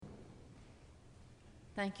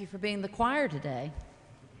Thank you for being the choir today.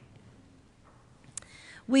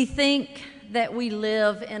 We think that we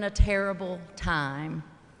live in a terrible time.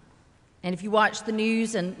 And if you watch the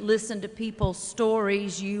news and listen to people's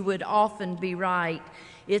stories, you would often be right.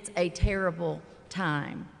 It's a terrible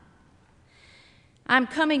time. I'm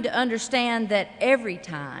coming to understand that every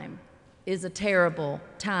time is a terrible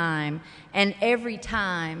time, and every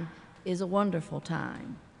time is a wonderful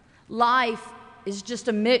time. Life is just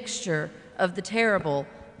a mixture of the terrible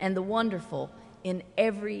and the wonderful in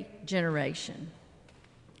every generation.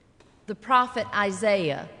 The prophet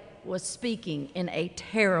Isaiah was speaking in a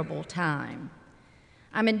terrible time.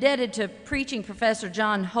 I'm indebted to preaching professor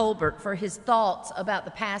John Holbert for his thoughts about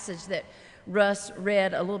the passage that Russ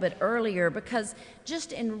read a little bit earlier, because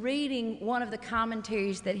just in reading one of the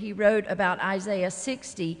commentaries that he wrote about Isaiah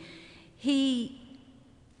 60, he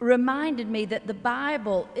reminded me that the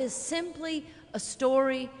Bible is simply a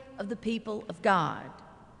story of the people of God,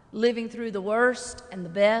 living through the worst and the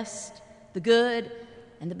best, the good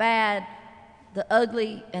and the bad, the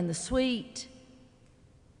ugly and the sweet.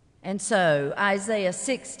 And so Isaiah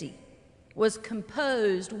 60 was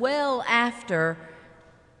composed well after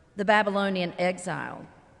the Babylonian exile.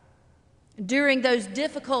 During those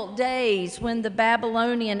difficult days when the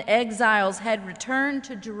Babylonian exiles had returned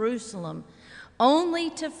to Jerusalem,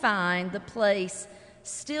 only to find the place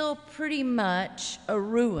still pretty much a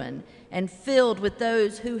ruin and filled with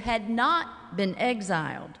those who had not been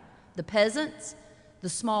exiled, the peasants, the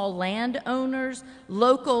small landowners,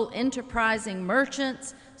 local enterprising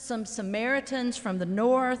merchants, some Samaritans from the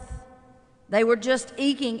north. They were just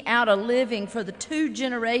eking out a living for the 2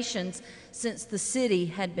 generations since the city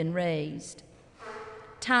had been razed.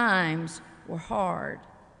 Times were hard,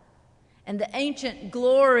 and the ancient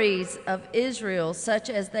glories of Israel, such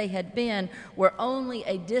as they had been, were only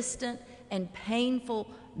a distant and painful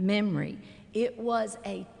memory. It was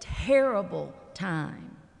a terrible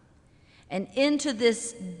time. And into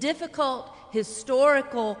this difficult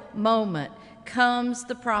historical moment comes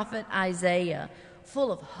the prophet Isaiah,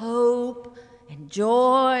 full of hope and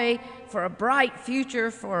joy for a bright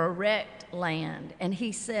future for a wrecked land. And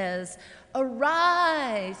he says,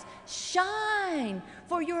 "Arise, shine,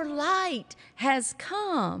 for your light has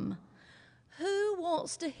come." Who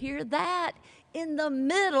wants to hear that in the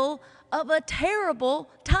middle of a terrible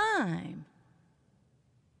time?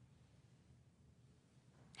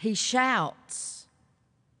 He shouts,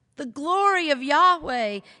 "The glory of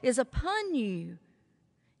Yahweh is upon you."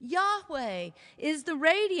 Yahweh is the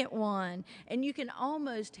radiant one, and you can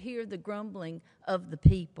almost hear the grumbling of the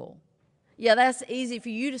people. Yeah, that's easy for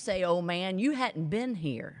you to say, "Oh man, you hadn't been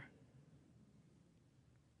here."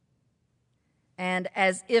 And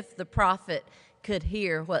as if the prophet could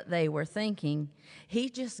hear what they were thinking, he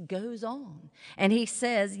just goes on. And he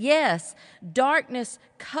says, yes, darkness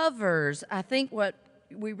covers, I think what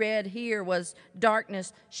we read here was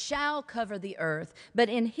darkness shall cover the earth. But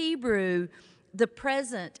in Hebrew, the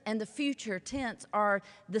present and the future tense are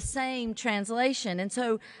the same translation. And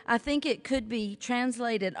so I think it could be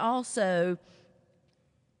translated also,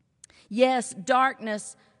 yes,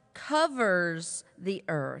 darkness covers the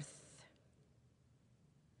earth.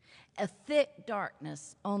 A thick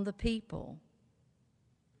darkness on the people.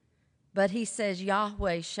 But he says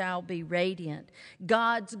Yahweh shall be radiant.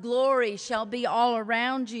 God's glory shall be all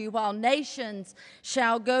around you, while nations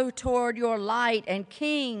shall go toward your light and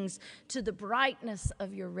kings to the brightness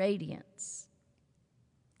of your radiance.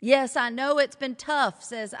 Yes, I know it's been tough,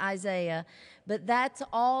 says Isaiah, but that's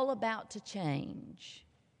all about to change.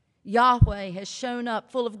 Yahweh has shown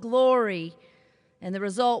up full of glory, and the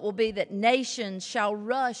result will be that nations shall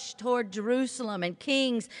rush toward Jerusalem and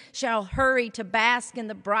kings shall hurry to bask in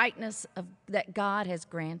the brightness that God has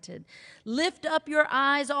granted. Lift up your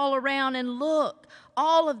eyes all around and look.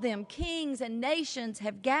 All of them, kings and nations,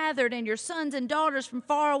 have gathered, and your sons and daughters from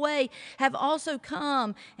far away have also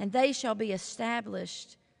come, and they shall be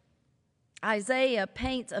established. Isaiah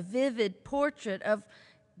paints a vivid portrait of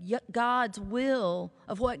God's will,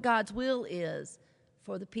 of what God's will is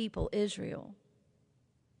for the people Israel.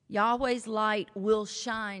 Yahweh's light will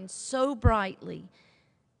shine so brightly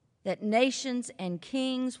that nations and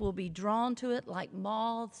kings will be drawn to it like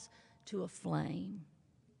moths to a flame.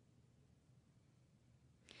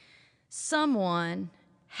 Someone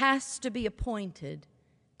has to be appointed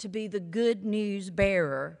to be the good news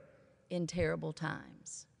bearer in terrible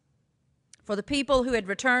times. For the people who had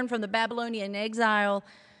returned from the Babylonian exile,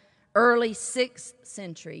 early 6th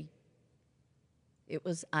century, it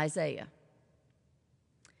was Isaiah.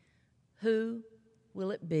 Who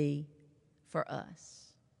will it be for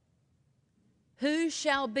us? Who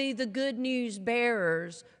shall be the good news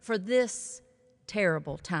bearers for this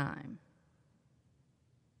terrible time.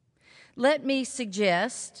 Let me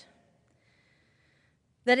suggest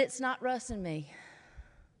that it's not Russ and me.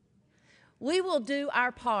 We will do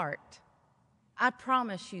our part. I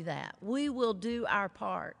promise you that. We will do our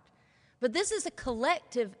part. But this is a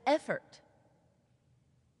collective effort.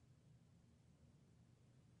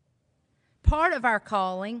 Part of our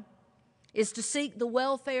calling is to seek the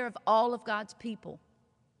welfare of all of God's people.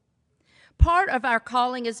 Part of our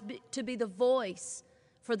calling is to be the voice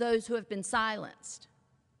for those who have been silenced.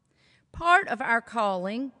 Part of our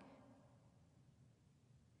calling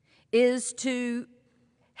is to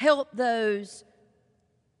help those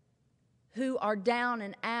who are down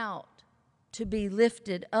and out to be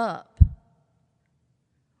lifted up.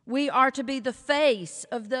 We are to be the face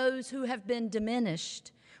of those who have been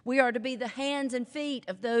diminished. We are to be the hands and feet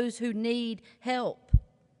of those who need help.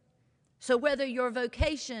 So whether your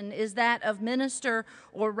vocation is that of minister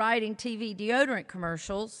or writing TV deodorant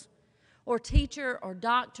commercials, or teacher or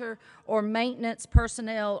doctor or maintenance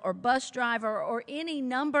personnel or bus driver or any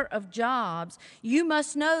number of jobs, you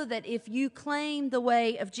must know that if you claim the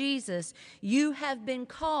way of Jesus, you have been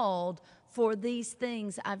called for these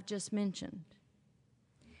things I've just mentioned.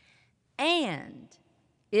 And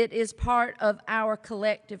it is part of our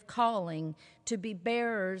collective calling to be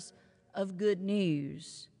bearers of good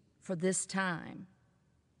news for this time.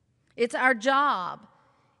 It's our job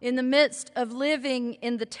in the midst of living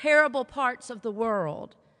in the terrible parts of the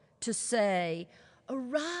world to say,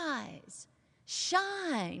 arise,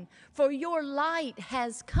 shine, for your light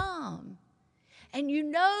has come. And you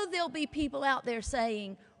know there'll be people out there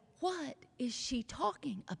saying, what is she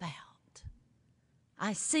talking about?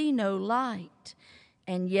 I see no light,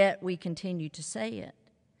 and yet we continue to say it.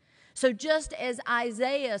 So just as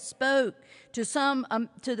Isaiah spoke to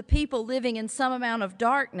the people living in some amount of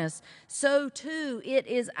darkness, so too it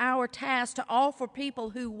is our task to offer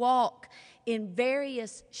people who walk in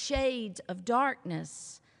various shades of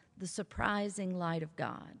darkness the surprising light of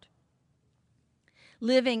God.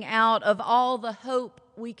 Living out of all the hope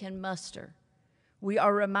we can muster, we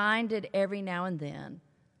are reminded every now and then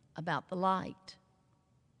about the light.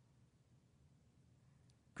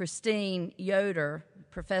 Christine Yoder,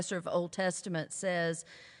 professor of Old Testament, says,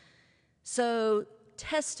 so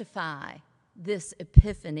testify this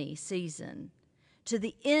Epiphany season to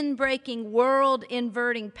the inbreaking,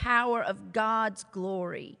 world-inverting power of God's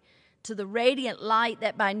glory, to the radiant light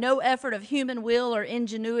that by no effort of human will or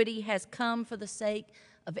ingenuity has come for the sake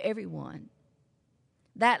of everyone.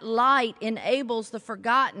 That light enables the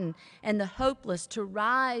forgotten and the hopeless to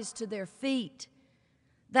rise to their feet.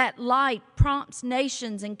 That light prompts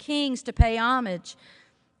nations and kings to pay homage.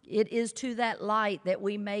 It is to that light that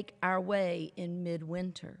we make our way in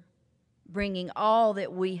midwinter, bringing all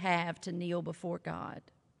that we have to kneel before God.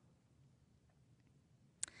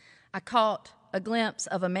 I caught a glimpse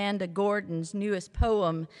of Amanda Gordon's newest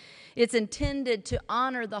poem. It's intended to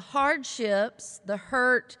honor the hardships, the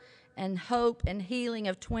hurt, and hope and healing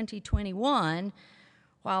of 2021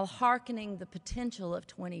 while hearkening the potential of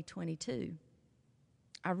 2022.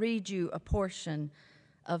 I read you a portion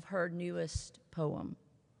of her newest poem.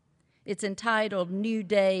 It's entitled New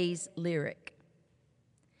Day's Lyric.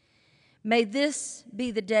 May this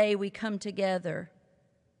be the day we come together.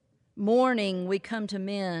 Mourning we come to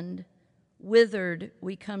mend, withered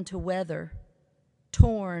we come to weather,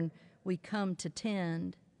 torn we come to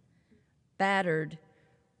tend, battered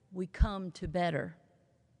we come to better.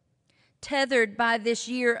 Tethered by this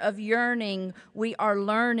year of yearning, we are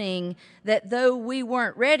learning that though we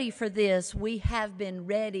weren't ready for this, we have been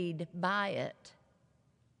readied by it.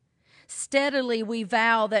 Steadily we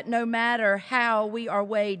vow that no matter how we are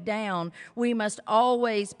weighed down, we must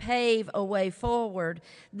always pave a way forward.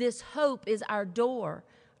 This hope is our door,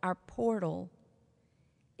 our portal.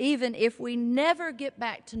 Even if we never get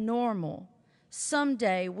back to normal,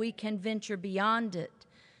 someday we can venture beyond it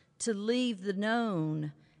to leave the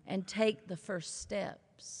known and take the first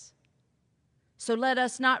steps. So let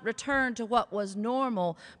us not return to what was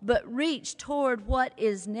normal, but reach toward what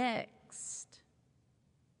is next.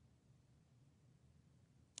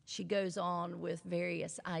 She goes on with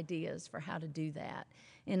various ideas for how to do that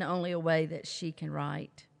in only a way that she can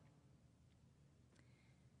write.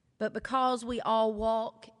 But because we all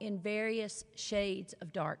walk in various shades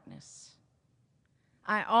of darkness,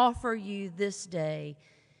 I offer you this day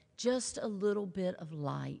just a little bit of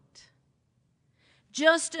light,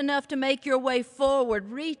 just enough to make your way forward,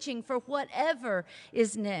 reaching for whatever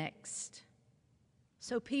is next.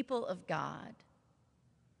 So, people of God,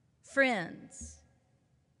 friends,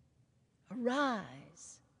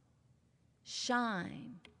 arise,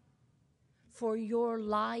 shine, for your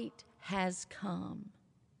light has come.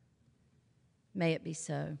 May it be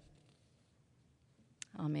so.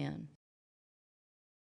 Amen.